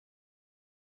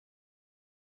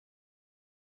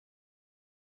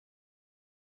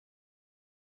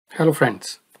Hello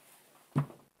friends,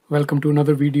 welcome to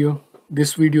another video.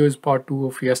 This video is part 2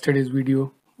 of yesterday's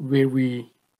video where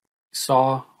we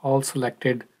saw all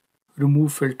selected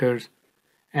remove filters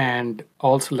and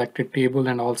all selected table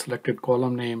and all selected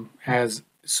column name as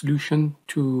solution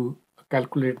to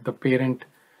calculate the parent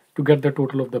to get the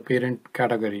total of the parent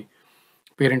category,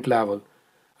 parent level.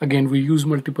 Again, we use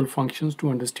multiple functions to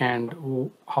understand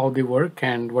how they work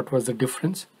and what was the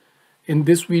difference. In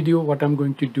this video, what I'm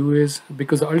going to do is,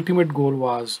 because the ultimate goal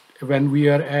was when we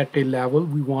are at a level,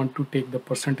 we want to take the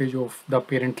percentage of the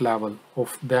parent level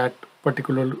of that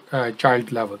particular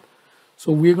child level.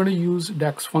 So we're going to use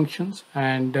DAX functions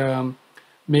and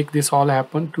make this all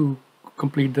happen to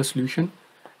complete the solution.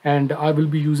 And I will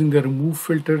be using the remove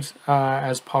filters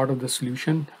as part of the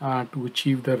solution to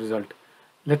achieve the result.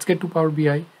 Let's get to Power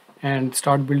BI and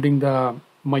start building the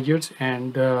measures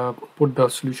and put the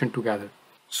solution together.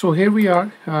 So here we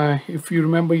are. If you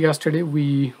remember yesterday,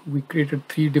 we created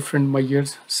 3 different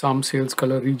measures: sum, sales,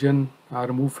 color, region,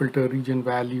 remove filter, region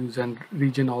values, and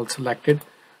region all selected.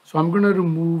 So I'm going to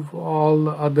remove all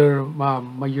other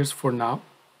measures for now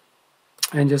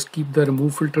and just keep the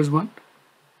remove filters one.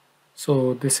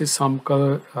 So this is sum,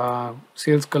 color,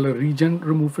 sales, color, region,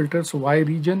 remove filter. So why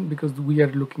region? Because we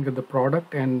are looking at the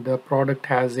product, and the product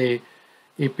has a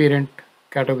parent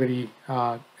category,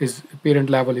 is parent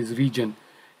level is region.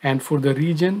 And for the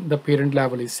region, the parent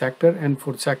level is sector, and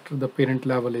for sector, the parent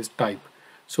level is type.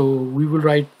 So we will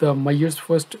write the measures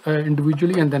first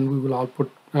individually, and then we will all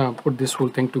put this whole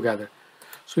thing together.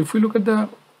 So if we look at the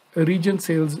region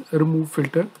sales remove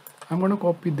filter, I'm going to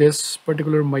copy this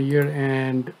particular measure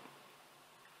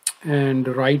and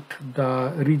write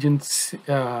the regions,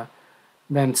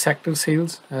 then sector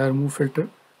sales remove filter.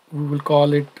 We will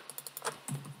call it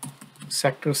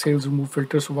sector sales remove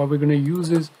filter. So what we're going to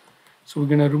use is, so we're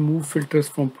going to remove filters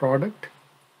from product.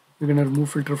 We're going to remove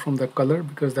filter from the color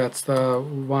because that's the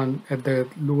one at the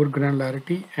lower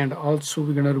granularity. And also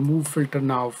we're going to remove filter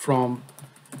now from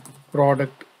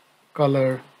product,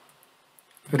 color,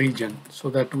 region, so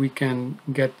that we can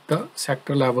get the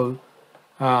sector level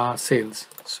sales.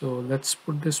 So let's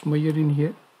put this measure in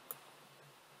here.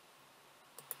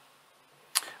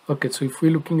 Okay, so if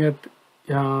we're looking at,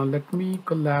 let me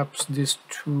collapse this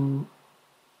to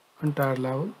entire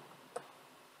level.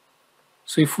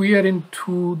 So if we are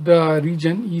into the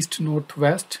region east, north,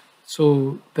 west,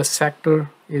 so the sector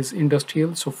is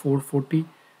industrial, so 440,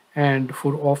 and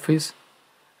for office,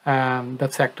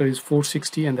 that sector is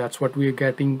 460, and that's what we are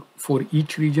getting for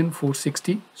each region,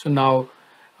 460. So now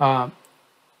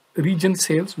region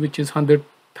sales, which is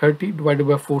 130 divided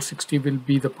by 460, will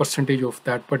be the percentage of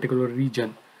that particular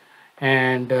region.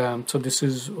 And so this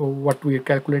is what we are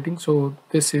calculating. So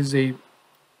this is a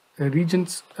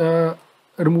regions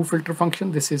remove filter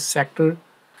function. This is sector.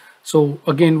 So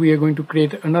again, we are going to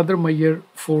create another measure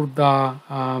for the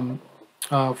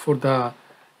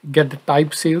get the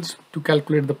type sales to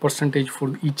calculate the percentage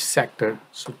for each sector.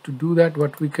 So to do that,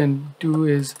 what we can do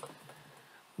is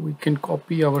we can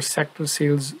copy our sector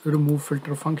sales remove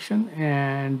filter function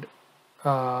and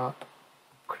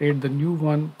create the new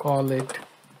one, call it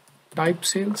type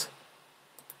sales.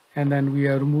 And then we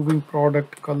are removing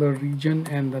product, color, region,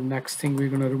 and the next thing we're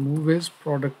going to remove is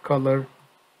product, color,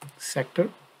 sector.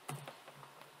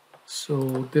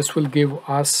 So this will give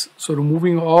us, so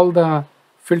removing all the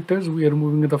filters, we are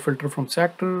removing the filter from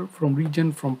sector, from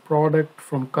region, from product,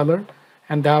 from color,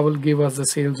 and that will give us the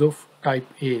sales of type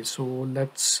A. So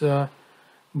let's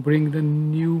bring the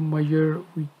new measure.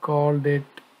 We called it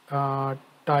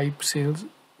type sales.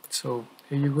 So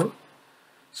here you go.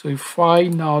 So if I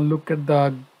now look at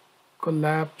the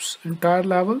collapse entire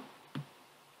level,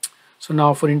 so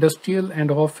now for industrial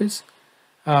and office,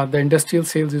 the industrial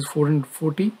sales is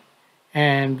 440,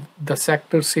 and the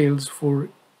sector sales for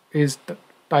is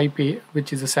type A,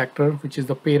 which is a sector, which is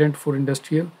the parent for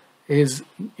industrial, is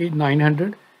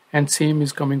 900, and same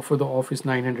is coming for the office,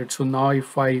 900. So now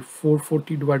if I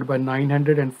 440 divided by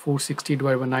 900 and 460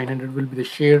 divided by 900 will be the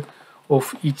share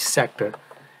of each sector.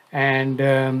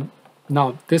 And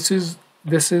now this is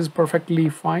perfectly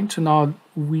fine. So now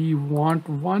we want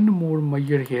one more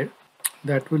measure here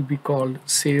that will be called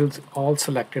sales all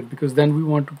selected, because then we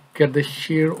want to get the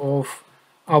share of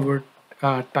our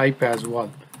type as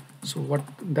well. So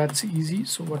that's easy.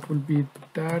 So what will be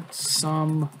that?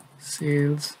 Sum,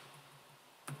 sales,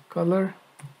 color,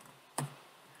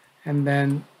 and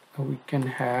then we can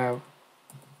have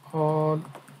all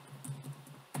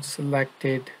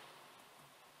selected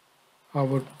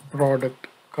our product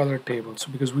color table.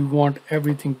 So because we want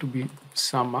everything to be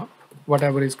sum up,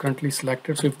 whatever is currently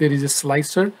selected. So if there is a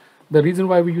slicer, the reason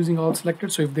why we're using all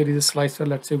selected, so if there is a slicer,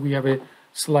 let's say we have a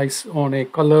slice on a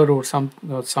color or some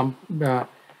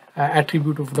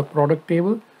attribute of the product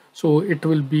table. So it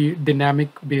will be dynamic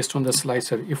based on the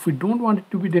slicer. If we don't want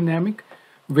it to be dynamic,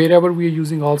 wherever we are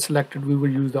using all selected, we will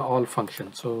use the all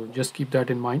function. So just keep that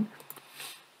in mind.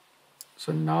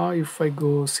 So now if I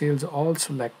go sales all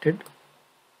selected,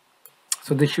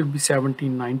 so this should be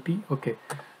 1790. Okay,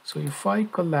 so if I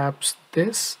collapse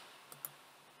this,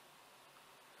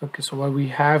 okay, so what we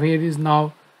have here is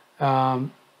now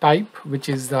type, which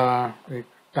is the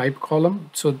type column.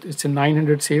 So it's a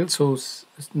 900 sales, so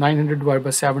 900 divided by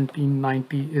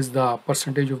 1790 is the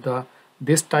percentage of the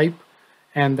this type,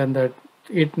 and then the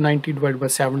 890 divided by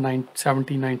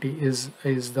 1790 is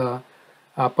the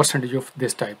percentage of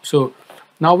this type. So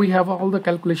now we have all the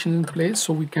calculations in place,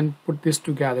 so we can put this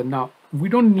together. Now we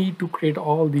don't need to create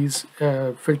all these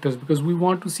filters because we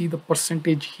want to see the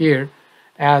percentage here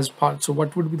as part. So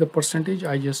what would be the percentage?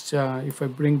 I just if I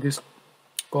bring this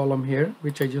column here,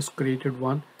 which I just created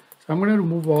one, so I'm going to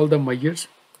remove all the measures.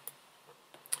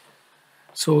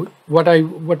 So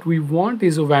what we want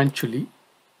is eventually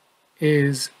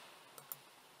is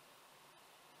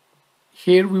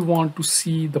here we want to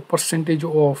see the percentage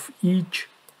of each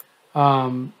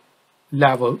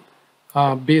level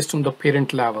based on the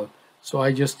parent level. So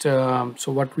I just so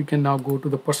what we can now go to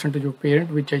the percentage of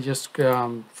parent, which I just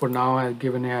for now I've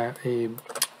given a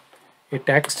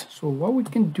text. So what we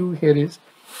can do here is,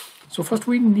 so first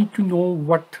we need to know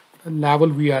what level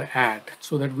we are at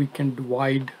so that we can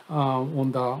divide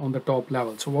on the top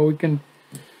level. So what we can,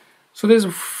 so there's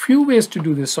a few ways to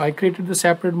do this. So I created the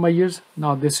separate measures.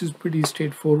 Now this is pretty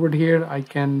straightforward here. I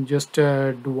can just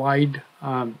divide,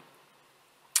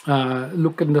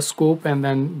 look in the scope and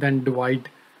then divide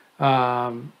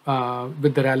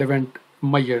with the relevant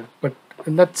measure. But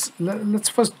let's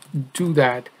first do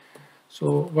that.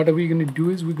 So what are we going to do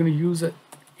is we're going to use a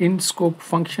ISINSCOPE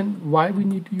function. Why we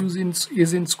need to use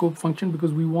ISINSCOPE function?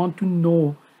 Because we want to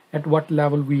know at what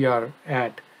level we are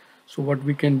at. So what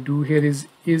we can do here is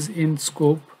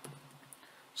ISINSCOPE.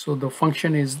 So the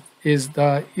function is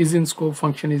the ISINSCOPE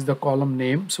function is the column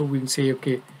name. So we'll say,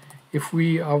 okay, if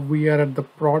we are at the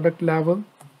product level,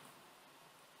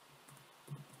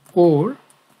 or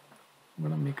I'm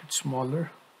gonna make it smaller,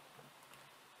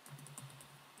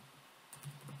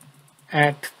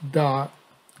 at the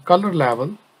color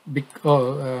level,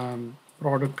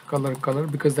 product color,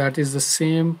 because that is the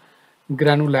same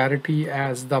granularity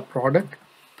as the product.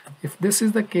 If this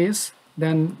is the case,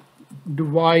 then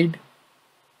divide,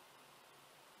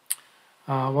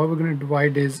 what we're going to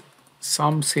divide is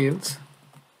sum sales,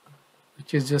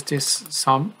 which is just a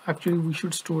sum. Actually we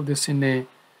should store this in a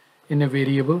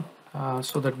variable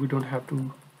so that we don't have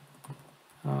to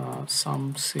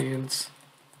sum sales.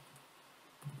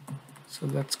 So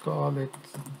let's call it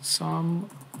sum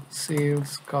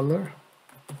sales color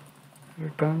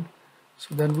return.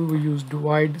 So then we will use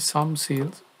divide sum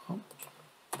sales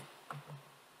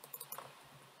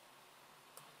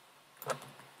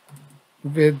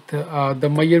with the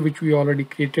measure which we already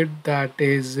created, that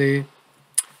is a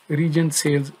region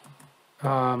sales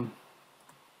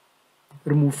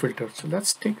remove filter. So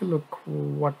let's take a look,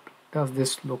 what does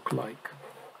this look like.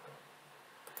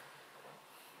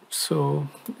 So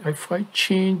if I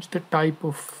change the type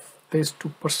of this to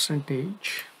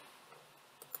percentage,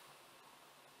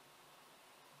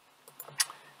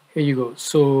 here you go.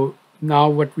 So now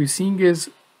what we're seeing is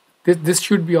this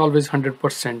should be always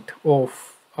 100%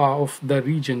 of the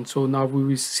region. So now what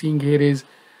we're seeing here is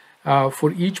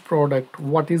for each product,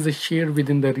 what is the share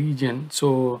within the region.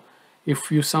 So if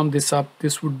you sum this up,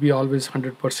 this would be always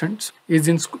 100%. Is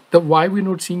in the why we're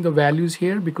not seeing the values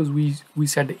here, because we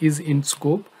said is in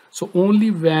scope. So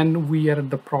only when we are at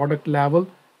the product level,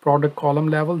 product column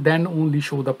level, then only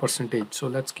show the percentage. So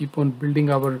let's keep on building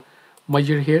our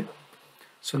measure here.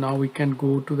 So now we can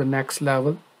go to the next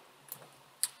level.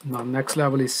 Now next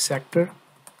level is sector.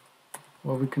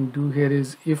 What we can do here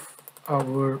is, if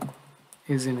our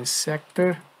is in a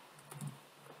sector,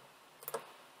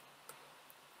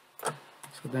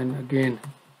 so then again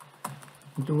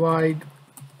divide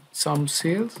sum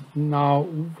sales. Now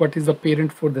what is the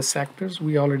parent for the sectors?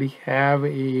 We already have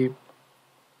a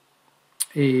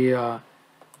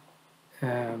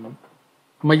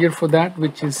measure for that,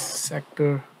 which is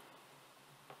sector,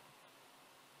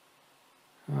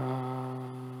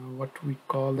 what we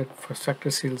call that for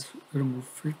sector sales remove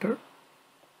filter.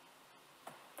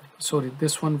 Sorry,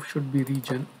 this one should be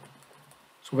region.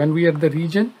 So when we are the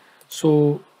region,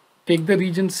 so take the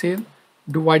region sale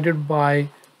divided by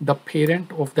the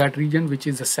parent of that region, which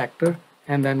is a sector,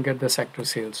 and then get the sector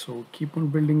sales. So keep on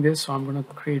building this. So I'm going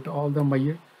to create all the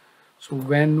measure. So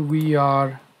when we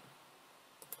are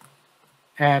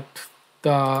at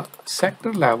the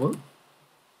sector level,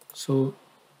 so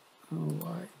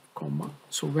y comma,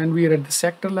 so when we are at the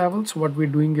sector level, so what we're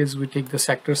doing is we take the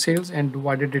sector sales and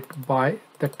divided it by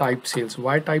the type sales.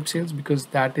 Why type sales? Because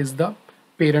that is the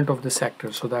parent of the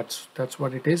sector, so that's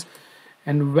what it is.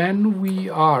 And when we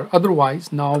are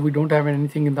otherwise, now we don't have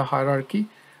anything in the hierarchy,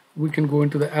 we can go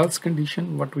into the else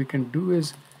condition. What we can do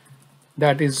is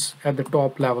that is at the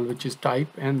top level, which is type,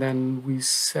 and then we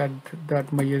said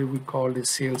that measure we called is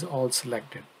sales all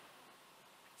selected.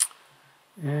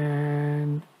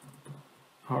 And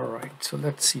all right, so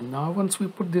let's see now. Once we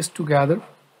put this together,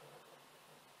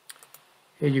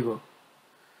 here you go.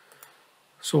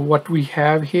 So what we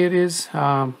have here is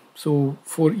so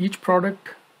for each product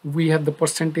we have the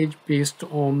percentage based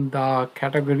on the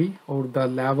category or the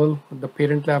level, the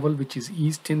parent level, which is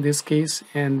East in this case.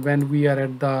 And when we are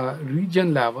at the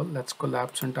region level, let's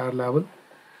collapse entire level.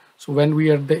 So when we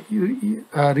are at the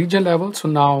region level, so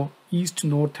now East,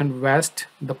 North and West,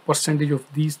 the percentage of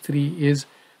these three is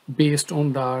based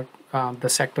on the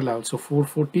sector level. So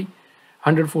 440,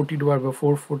 140 divided by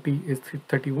 440 is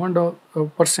 31%,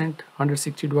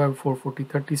 160 divided by 440,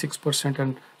 36%,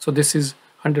 and so this is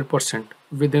 100%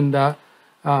 within the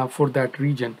for that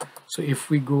region. So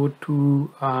if we go to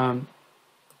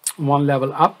one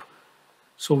level up,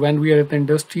 so when we are at the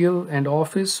industrial and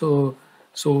office, so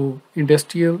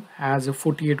industrial has a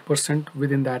 48%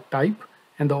 within that type,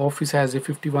 and the office has a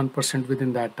 51%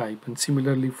 within that type, and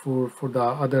similarly for the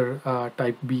other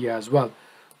type B as well.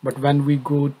 But when we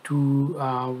go to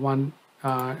one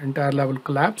entire level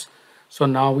collapse, so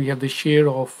now we have the share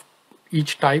of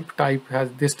each type.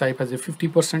 This type has a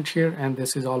 50% share, and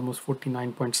this is almost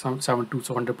 49.72,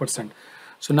 so 100%.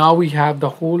 So now we have the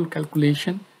whole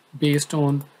calculation based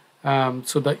on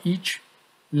so the each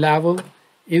level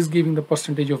is giving the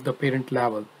percentage of the parent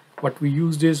level. What we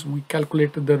used is we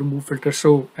calculated the remove filter.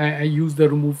 So I used the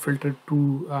remove filter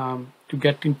to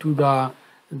get into the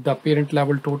parent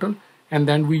level total, and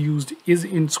then we used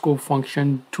ISINSCOPE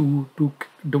function to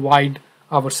divide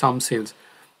our sum sales.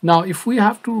 Now if we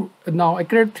have to, now I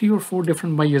created 3 or 4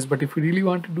 different measures, but if we really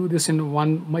want to do this in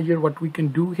one measure, what we can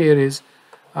do here is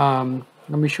let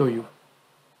me show you.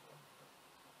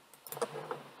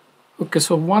 Okay,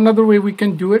 so one other way we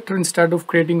can do it, instead of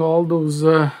creating all those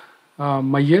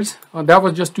measures, that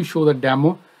was just to show the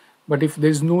demo, but if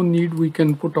there's no need, we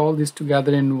can put all this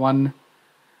together in one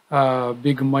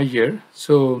big measure.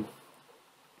 So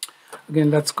again,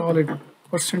 let's call it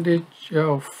percentage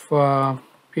of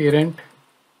parent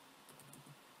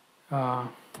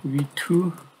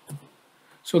V2.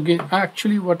 So again,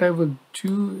 actually what I will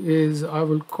do is I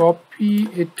will copy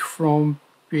it from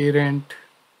parent,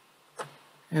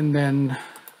 and then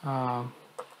I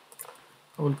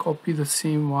will copy the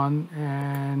same one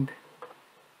and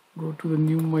go to the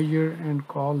new measure and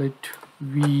call it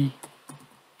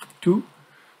V2.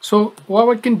 So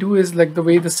what I can do is, like the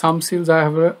way the sum sales I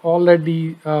have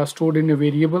already stored in a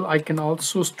variable, I can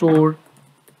also store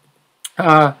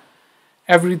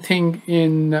everything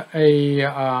in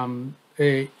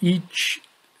each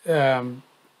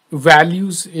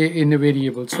values in a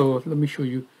variable. So let me show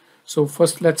you. So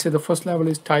first, let's say the first level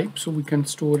is type, so we can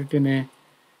store it in a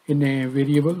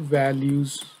variable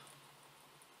values.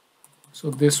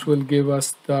 So this will give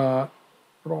us the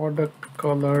product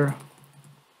color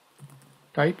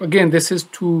type. Again, this is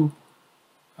to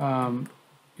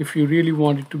if you really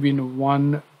want it to be in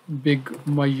one big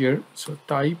measure. So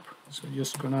type, so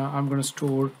I'm gonna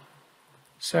store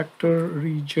sector,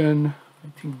 region. I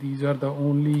think these are the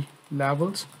only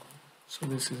levels. So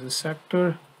this is a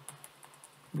sector,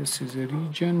 this is a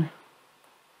region,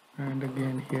 and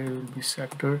again here will be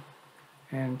sector.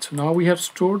 And so now we have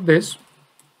stored this.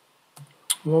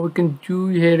 What we can do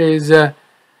here is the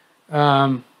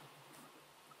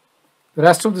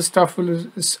rest of the stuff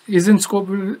ISINSCOPE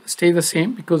will stay the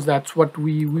same, because that's what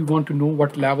we want to know,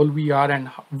 what level we are and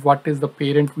what is the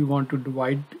parent we want to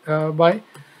divide by.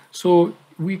 So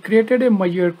we created a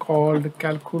measure called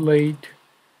calculate.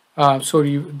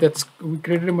 We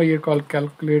created a measure called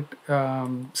calculate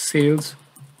sales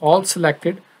all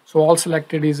selected. So all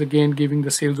selected is again giving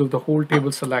the sales of the whole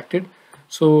table selected.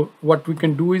 So what we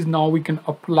can do is now we can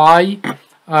apply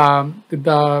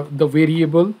the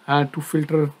variable to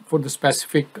filter for the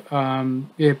specific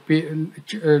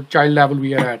child level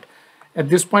we are at. At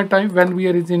this point in time, when we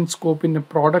are in scope in the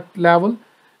product level,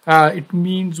 it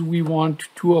means we want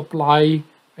to apply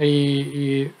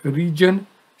a region,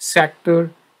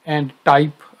 sector and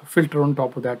type filter on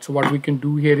top of that. So what we can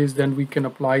do here is then we can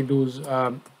apply those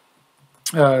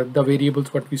the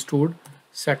variables what we stored,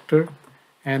 sector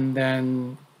and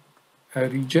then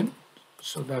region.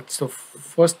 So that's the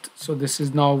first. So this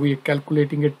is now we are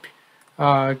calculating it.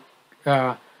 Uh,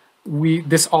 uh,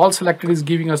 this all selected is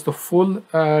giving us the full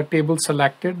table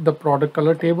selected, the product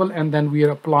color table, and then we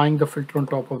are applying the filter on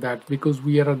top of that because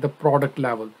we are at the product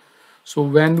level. So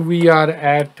when we are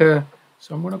at, so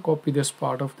I'm going to copy this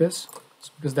part of this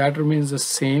because that remains the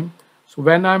same. So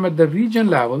when I'm at the region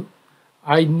level,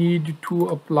 I need to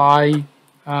apply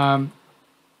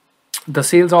the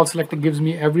sales all selected gives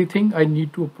me everything. I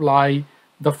need to apply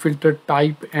the filter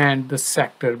type and the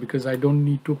sector because I don't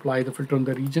need to apply the filter on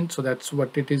the region. So that's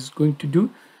what it is going to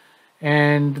do.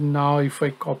 And now if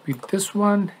I copy this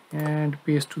one and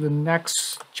paste to the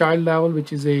next child level,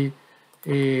 which is a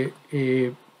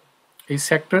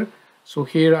sector. So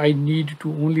here I need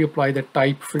to only apply the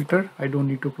type filter. I don't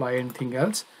need to apply anything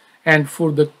else. And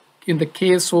for the in the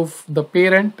case of the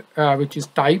parent, which is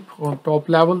type on top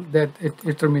level, that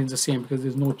it remains the same because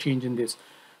there's no change in this.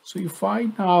 So if I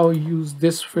now use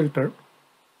this filter,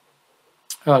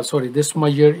 this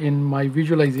measure in my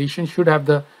visualization should have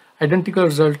the identical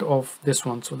result of this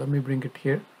one. So let me bring it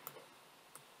here.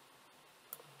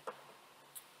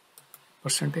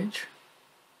 Percentage.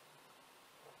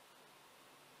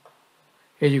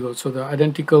 Here you go. So the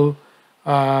identical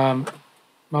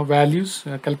values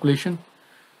calculation.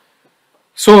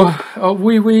 So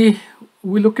we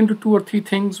look into 2 or 3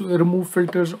 things. We remove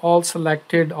filters, all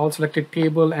selected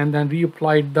table, and then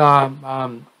reapplied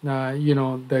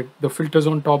the filters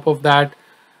on top of that.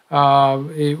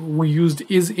 We used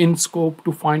ISINSCOPE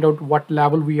to find out what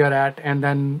level we are at, and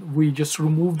then we just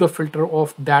remove the filter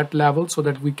of that level so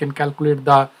that we can calculate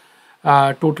the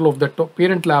total of the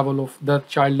parent level of the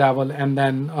child level, and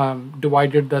then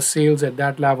divided the sales at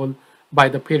that level by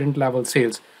the parent level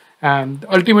sales. And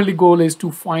ultimately goal is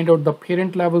to find out the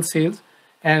parent level sales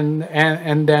and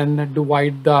then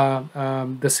divide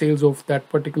the sales of that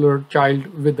particular child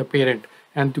with the parent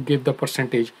and to give the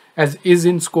percentage. As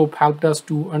ISINSCOPE helped us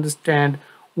to understand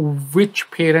which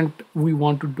parent we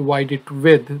want to divide it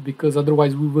with, because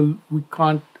otherwise we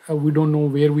don't know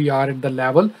where we are at the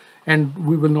level and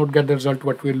we will not get the result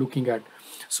what we're looking at.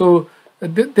 So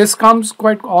this comes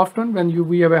quite often when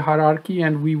we have a hierarchy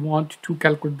and we want to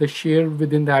calculate the share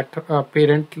within that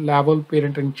parent level,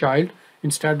 parent and child,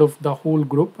 instead of the whole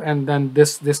group, and then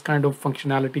this kind of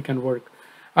functionality can work.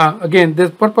 Again,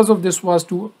 the purpose of this was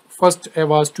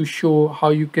to show how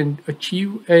you can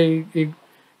achieve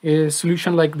a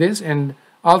solution like this, and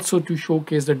also to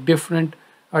showcase the different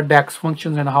DAX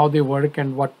functions and how they work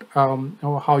and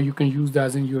how you can use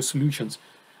that in your solutions.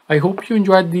 I hope you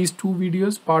enjoyed these 2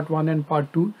 videos, part 1 and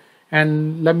part 2,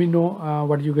 and let me know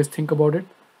what you guys think about it.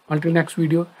 Until next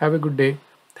video, have a good day.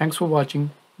 Thanks for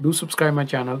watching. Do subscribe my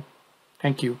channel.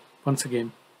 Thank you once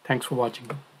again. Thanks for watching.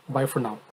 Bye for now.